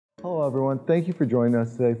Hello everyone, thank you for joining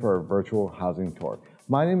us today for our virtual housing tour.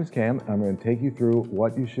 My name is Cam and I'm going to take you through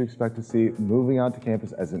what you should expect to see moving onto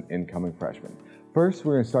campus as an incoming freshman. First,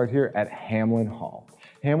 we're going to start here at Hamlin Hall.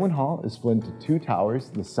 Hamlin Hall is split into two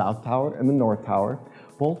towers, the South Tower and the North Tower.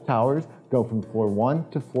 Both towers go from floor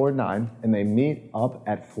 1 to floor 9 and they meet up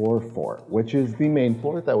at floor 4, which is the main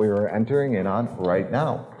floor that we are entering in on right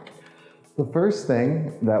now. The first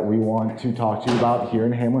thing that we want to talk to you about here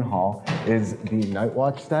in Hamlin Hall is the Night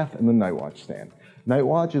Watch staff and the Night Watch stand. Night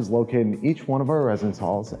Watch is located in each one of our residence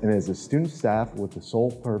halls and is a student staff with the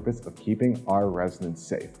sole purpose of keeping our residents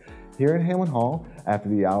safe. Here in Hamlin Hall, after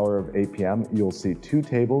the hour of 8 p.m., you'll see 2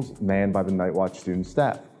 tables manned by the Night Watch student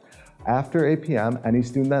staff. After 8 p.m., any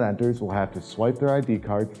student that enters will have to swipe their ID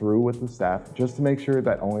card through with the staff just to make sure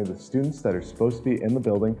that only the students that are supposed to be in the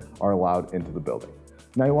building are allowed into the building.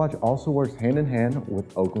 Night Watch also works hand in hand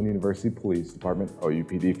with Oakland University Police Department,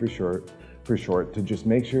 OUPD for short, to just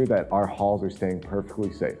make sure that our halls are staying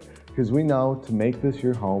perfectly safe. Because we know to make this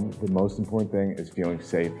your home, the most important thing is feeling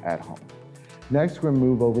safe at home. Next, we're going to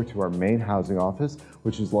move over to our main housing office,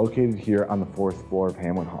 which is located here on the 4th floor of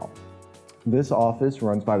Hamlin Hall. This office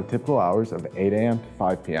runs by the typical hours of 8 a.m. to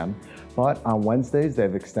 5 p.m., but on Wednesdays, they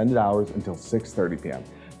have extended hours until 6:30 p.m.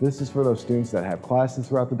 This is for those students that have classes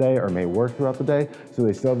throughout the day or may work throughout the day, so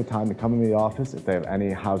they still have the time to come into the office if they have any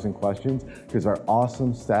housing questions, because our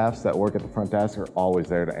awesome staffs that work at the front desk are always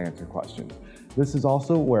there to answer questions. This is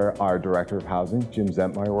also where our Director of Housing, Jim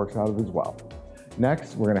Zentmeyer, works out of as well.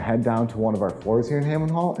 Next, we're going to head down to one of our floors here in Hamlin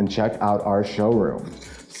Hall and check out our showroom.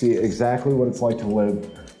 See exactly what it's like to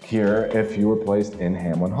live here if you were placed in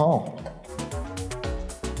Hamlin Hall.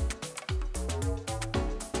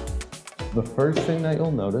 The first thing that you'll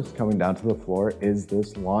notice coming down to the floor is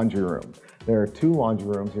this laundry room. There are 2 laundry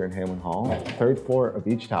rooms here in Hamlin Hall, 3rd floor of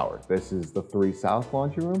each tower. This is the 3 South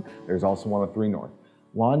laundry room. There's also one of 3 North.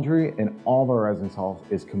 Laundry in all of our residence halls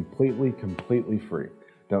is completely free.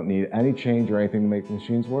 Don't need any change or anything to make the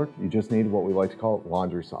machines work. You just need what we like to call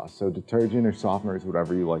laundry sauce, so detergent or softeners,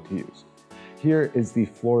 whatever you like to use. Here is the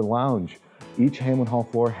floor lounge. Each Hamlin Hall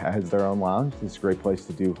floor has their own lounge. This is a great place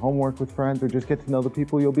to do homework with friends or just get to know the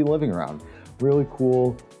people you'll be living around. Really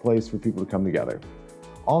cool place for people to come together.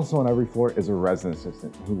 Also on every floor is a resident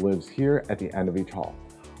assistant who lives here at the end of each hall.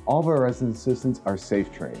 All of our resident assistants are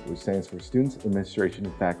SAFE trained, which stands for Students, Administration,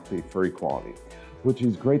 and Faculty for Equality, which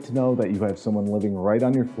is great to know that you have someone living right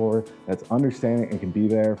on your floor that's understanding and can be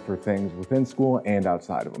there for things within school and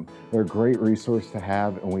outside of them. They're a great resource to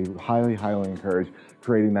have, and we highly encourage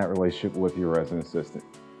creating that relationship with your resident assistant.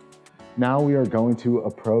 Now we are going to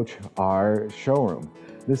approach our showroom.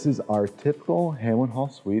 This is our typical Hamlin Hall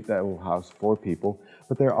suite that will house 4 people,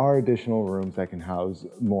 but there are additional rooms that can house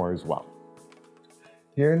more as well.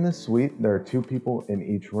 Here in this suite, there are 2 people in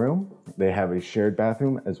each room. They have a shared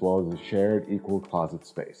bathroom as well as a shared equal closet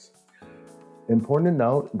space. Important to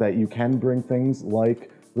note that you can bring things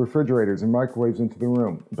like refrigerators and microwaves into the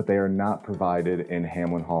room, but they are not provided in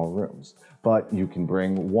Hamlin Hall rooms. But you can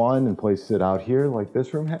bring one and place it out here like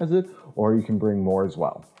this room has it, or you can bring more as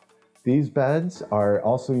well. These beds are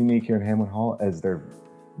also unique here in Hamlin Hall as they're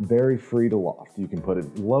very free to loft. You can put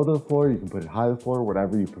it low to the floor, you can put it high to the floor,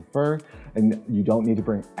 whatever you prefer, and you don't need to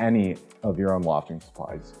bring any of your own lofting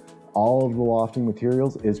supplies. All of the lofting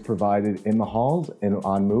materials is provided in the halls, and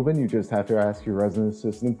on move-in, you just have to ask your resident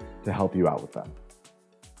assistant to help you out with them.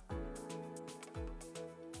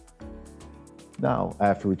 Now,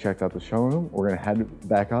 after we checked out the showroom, we're going to head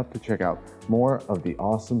back up to check out more of the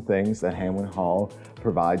awesome things that Hamlin Hall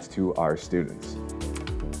provides to our students.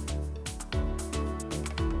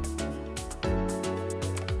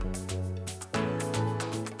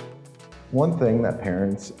 One thing that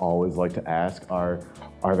parents always like to ask are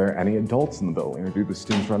there any adults in the building, or do the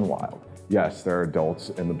students run wild? Yes, there are adults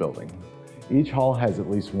in the building. Each hall has at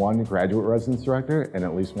least 1 graduate residence director and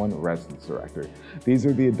at least 1 residence director. These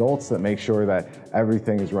are the adults that make sure that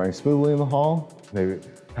everything is running smoothly in the hall. They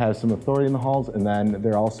have some authority in the halls, and then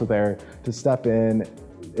they're also there to step in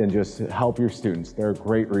and just help your students. They're a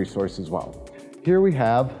great resource as well. Here we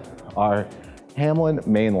have our Hamlin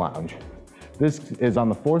main lounge. This is on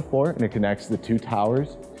the 4th floor and it connects the 2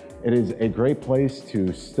 towers. It is a great place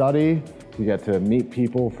to study, to get to meet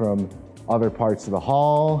people from other parts of the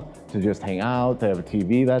hall, to just hang out. They have a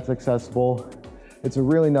TV that's accessible. It's a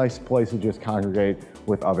really nice place to just congregate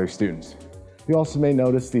with other students. You also may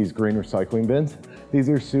notice these green recycling bins. These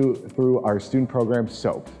are through our student program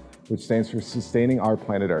SOAP, which stands for Sustaining Our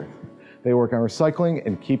Planet Earth. They work on recycling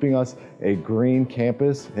and keeping us a green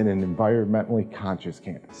campus and an environmentally conscious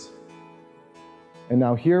campus. And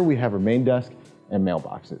now here we have our main desk and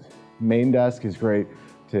mailboxes. Main desk is great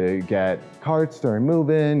to get carts during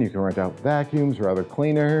move-in. You can rent out vacuums or other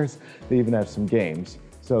cleaners. They even have some games.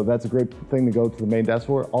 So that's a great thing to go to the main desk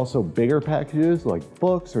for. Also bigger packages like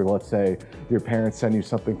books, or let's say your parents send you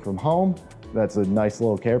something from home. That's a nice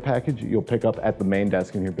little care package you'll pick up at the main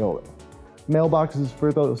desk in your building. Mailboxes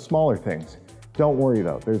for those smaller things. Don't worry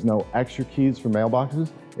though, there's no extra keys for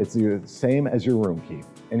mailboxes. It's the same as your room key.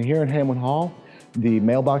 And here in Hamlin Hall, the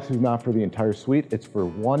mailbox is not for the entire suite, it's for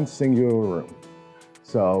one singular room.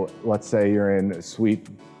 So let's say you're in suite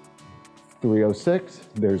 306,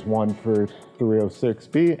 there's one for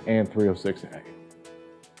 306B and 306A.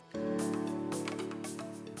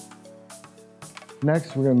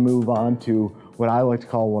 Next, we're gonna move on to what I like to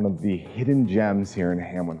call one of the hidden gems here in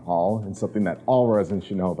Hamlin Hall, and something that all residents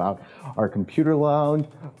should know about, our computer lounge,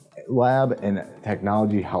 lab, and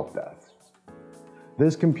technology help desk.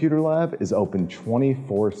 This computer lab is open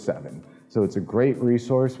 24/7, so it's a great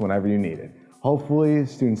resource whenever you need it. Hopefully,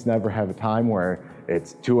 students never have a time where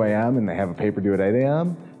it's 2 a.m. and they have a paper due at 8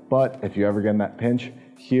 a.m., but if you ever get in that pinch,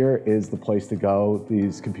 here is the place to go.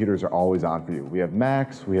 These computers are always on for you. We have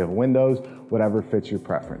Macs, we have Windows, whatever fits your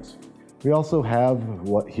preference. We also have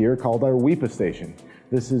what here called our WEPA station.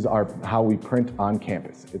 This is how we print on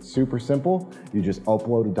campus. It's super simple. You just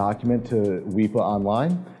upload a document to WEPA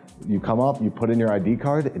online. You come up, you put in your ID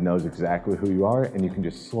card, it knows exactly who you are, and you can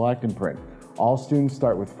just select and print. All students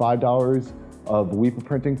start with $5 of WEPA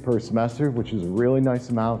printing per semester, which is a really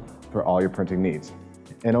nice amount for all your printing needs.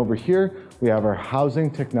 And over here, we have our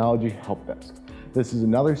Housing Technology Help Desk. This is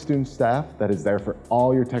another student staff that is there for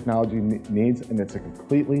all your technology needs, and it's a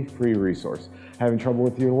completely free resource. Having trouble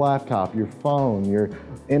with your laptop, your phone, your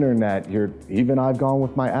internet, even I've gone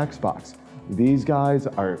with my Xbox. These guys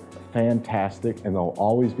are fantastic, and they'll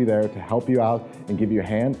always be there to help you out and give you a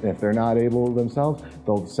hand. And if they're not able themselves,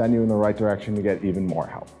 they'll send you in the right direction to get even more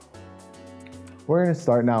help. We're gonna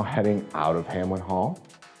start now heading out of Hamlin Hall,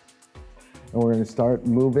 and we're gonna start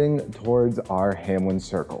moving towards our Hamlin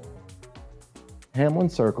Circle. Hamlin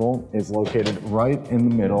Circle is located right in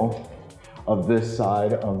the middle of this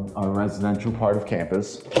side of our residential part of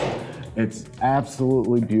campus. It's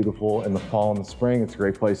absolutely beautiful in the fall and the spring. It's a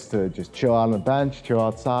great place to just chill out on the bench, chill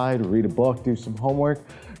outside, read a book, do some homework.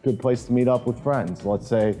 Good place to meet up with friends. Let's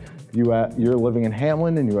say you're living in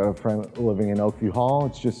Hamlin and you have a friend living in Oakview Hall.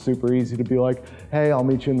 It's just super easy to be like, hey, I'll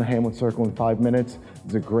meet you in the Hamlin Circle in 5 minutes.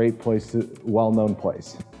 It's a great place, well-known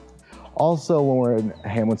place. Also, when we're in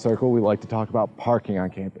Hamlin Circle, we like to talk about parking on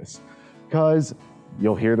campus, because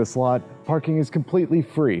you'll hear this a lot. Parking is completely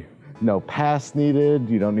free. No pass needed.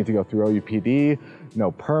 You don't need to go through OUPD,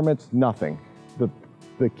 no permits, nothing.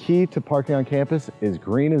 The key to parking on campus is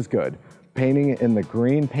green is good. Painting in the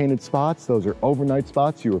green painted spots, those are overnight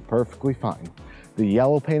spots, you are perfectly fine. The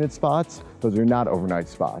yellow painted spots, those are not overnight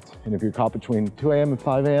spots. And if you're caught between 2 a.m. and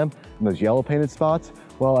 5 a.m. in those yellow painted spots,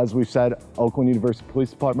 well, as we've said, Oakland University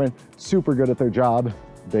Police Department, super good at their job.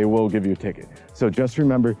 They will give you a ticket. So just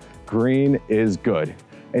remember, green is good.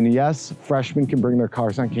 And yes, freshmen can bring their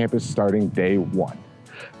cars on campus starting day one.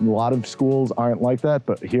 A lot of schools aren't like that,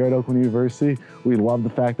 but here at Oakland University, we love the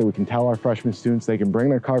fact that we can tell our freshman students they can bring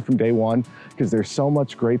their car from day one, because there's so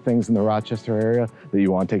much great things in the Rochester area that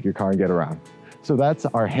you want to take your car and get around. So that's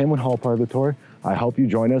our Hamlin Hall part of the tour. I hope you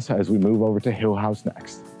join us as we move over to Hill House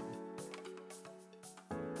next.